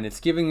that. Again, it's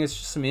giving us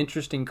some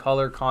interesting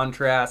color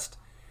contrast.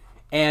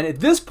 And at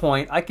this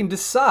point, I can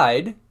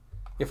decide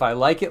if I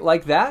like it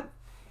like that.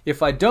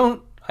 If I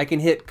don't, I can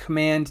hit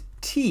Command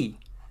T,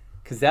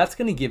 because that's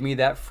going to give me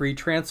that free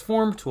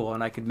transform tool,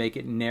 and I could make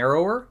it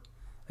narrower.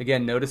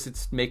 Again, notice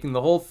it's making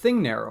the whole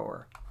thing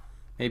narrower.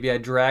 Maybe I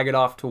drag it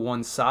off to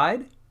one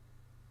side,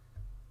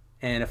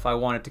 and if I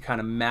want it to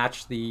kind of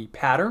match the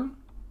pattern,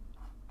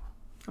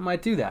 I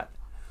might do that.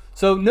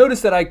 So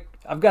notice that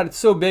I've got it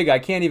so big I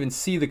can't even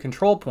see the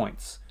control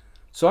points.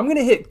 So I'm going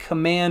to hit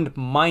Command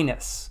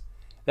minus.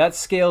 That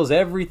scales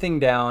everything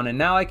down, and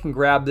now I can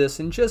grab this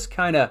and just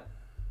kind of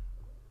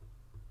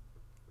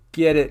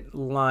get it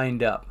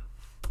lined up.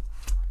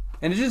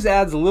 And it just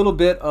adds a little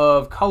bit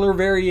of color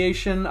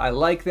variation. I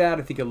like that.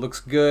 I think it looks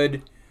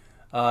good.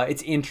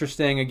 It's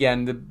interesting.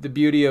 Again, the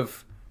beauty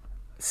of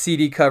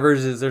CD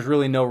covers is there's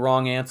really no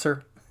wrong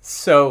answer.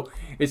 So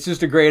it's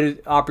just a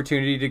great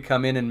opportunity to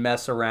come in and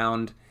mess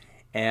around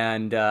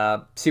and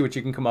see what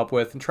you can come up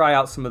with and try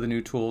out some of the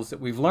new tools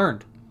that we've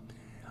learned.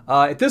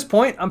 At this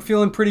point, I'm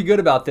feeling pretty good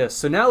about this.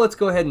 So now let's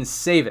go ahead and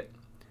save it.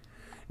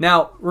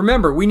 Now,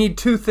 remember, we need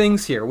two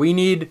things here. We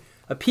need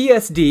a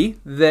PSD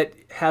that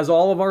has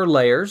all of our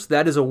layers.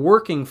 That is a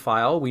working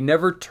file. We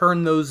never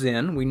turn those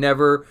in. We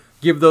never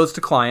give those to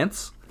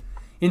clients.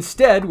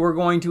 Instead, we're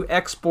going to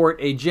export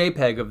a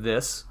JPEG of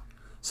this.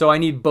 So I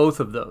need both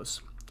of those.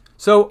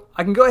 So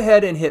I can go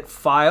ahead and hit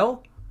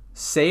File,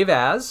 Save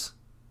As.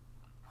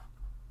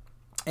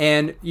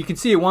 And you can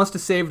see it wants to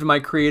save to my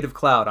Creative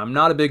Cloud. I'm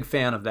not a big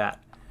fan of that.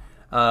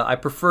 I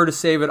prefer to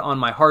save it on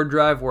my hard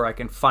drive where I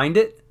can find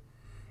it.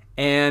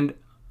 And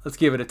let's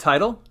give it a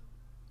title.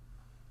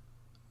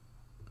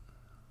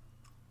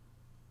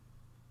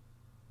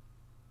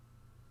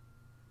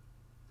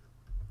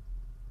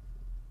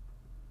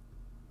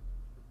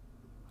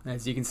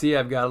 As you can see,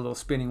 I've got a little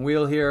spinning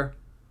wheel here.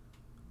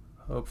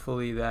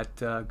 Hopefully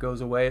that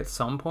goes away at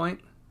some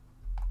point.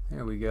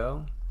 There we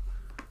go.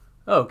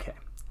 Okay.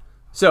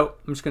 So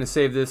I'm just going to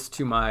save this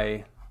to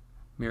my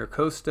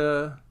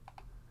Miracosta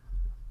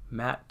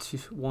Mat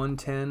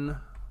 110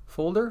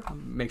 folder.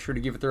 Make sure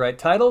to give it the right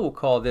title. We'll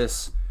call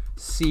this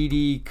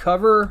CD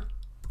cover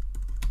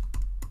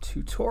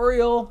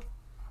tutorial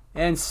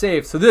and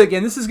save. So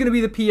again, this is going to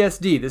be the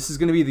PSD. This is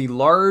going to be the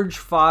large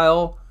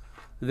file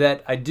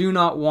that I do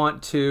not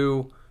want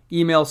to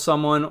email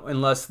someone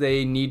unless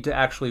they need to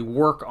actually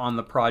work on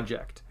the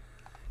project.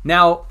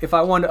 Now, if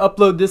I want to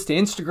upload this to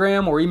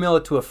Instagram or email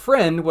it to a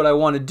friend, what I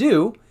want to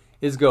do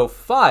is go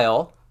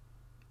File,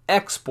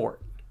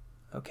 Export.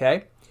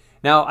 Okay?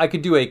 Now, I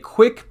could do a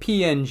quick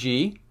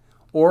PNG,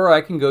 or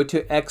I can go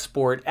to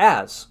Export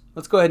As.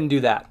 Let's go ahead and do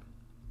that.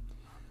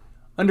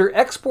 Under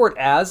Export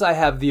As, I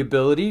have the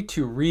ability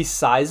to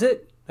resize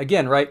it.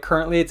 Again, right,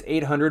 currently it's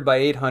 800 by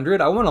 800.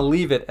 I want to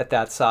leave it at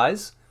that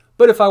size.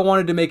 But if I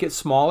wanted to make it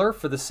smaller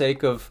for the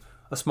sake of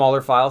a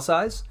smaller file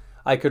size,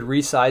 I could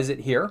resize it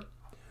here.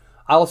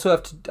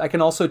 I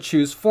can also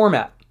choose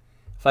format.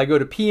 If I go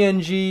to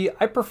PNG,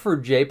 I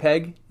prefer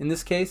JPEG in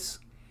this case.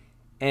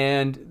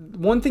 And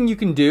one thing you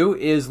can do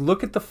is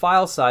look at the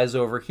file size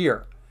over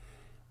here.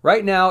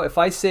 Right now, if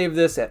I save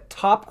this at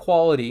top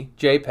quality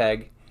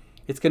JPEG,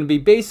 it's going to be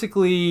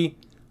basically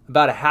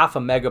about a half a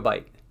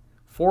megabyte.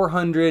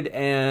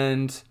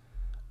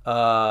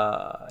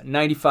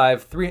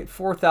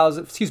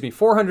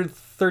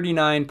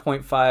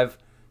 439.5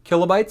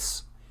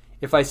 kilobytes.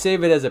 If I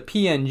save it as a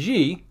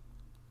PNG,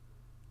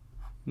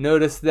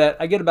 notice that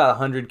I get about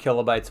 100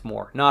 kilobytes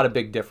more. Not a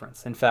big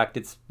difference. In fact,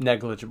 it's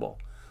negligible.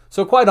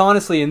 So quite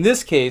honestly, in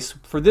this case,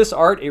 for this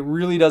art, it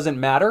really doesn't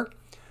matter.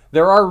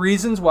 There are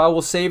reasons why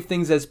we'll save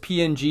things as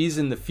PNGs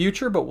in the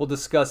future, but we'll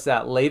discuss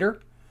that later.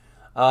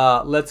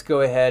 Let's go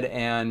ahead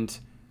and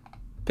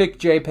pick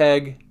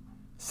JPEG,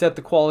 set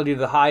the quality to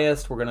the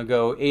highest. We're going to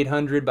go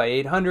 800 by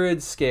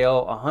 800,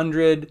 scale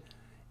 100,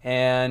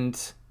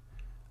 and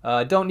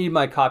don't need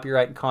my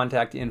copyright and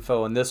contact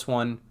info on this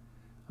one.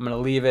 I'm going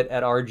to leave it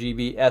at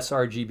RGB,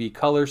 sRGB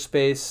color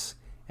space,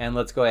 and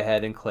let's go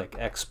ahead and click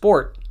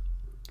Export.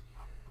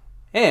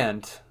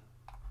 And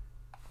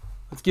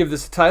let's give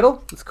this a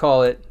title. Let's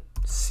call it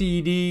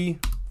CD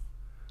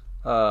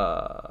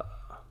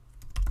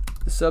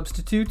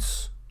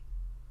Substitutes.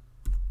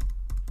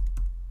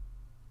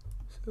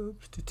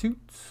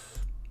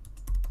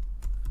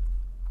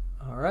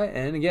 All right,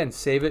 and again,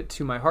 save it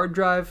to my hard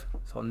drive.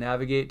 So I'll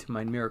navigate to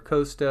my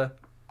Miracosta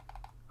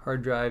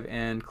hard drive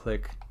and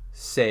click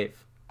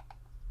Save.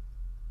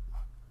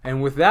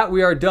 And with that,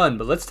 we are done.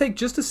 But let's take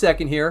just a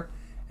second here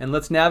and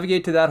let's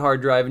navigate to that hard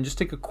drive and just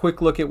take a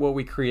quick look at what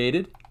we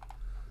created.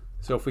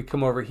 So if we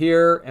come over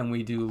here and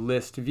we do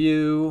List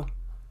View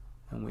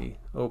and we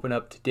open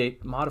up to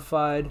Date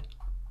Modified,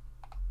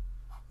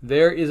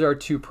 there is our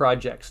two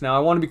projects. Now I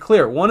want to be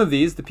clear, one of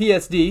these, the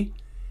PSD,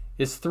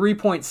 is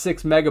 3.6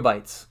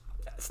 megabytes.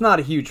 It's not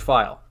a huge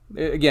file.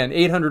 again,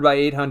 800 by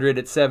 800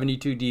 at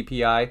 72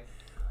 DPI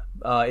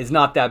is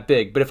not that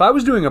big. But if I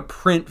was doing a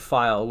print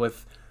file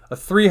with a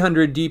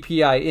 300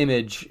 DPI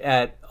image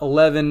at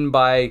 11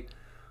 by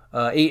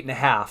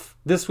 8.5,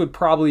 this would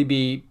probably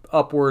be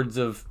upwards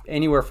of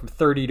anywhere from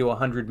 30 to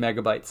 100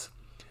 megabytes.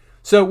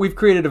 So we've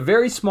created a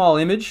very small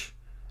image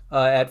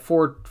at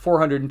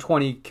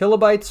 420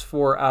 kilobytes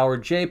for our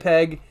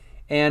JPEG,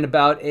 and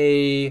about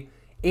a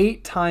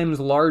 8 times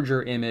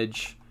larger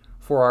image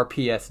for our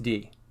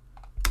PSD.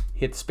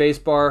 Hit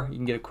spacebar, you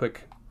can get a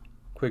quick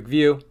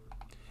view.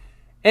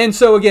 And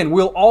so again,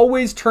 we'll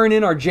always turn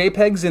in our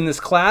JPEGs in this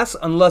class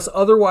unless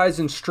otherwise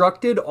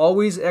instructed.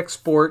 Always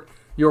export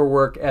your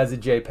work as a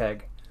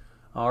JPEG.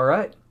 All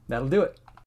right, that'll do it.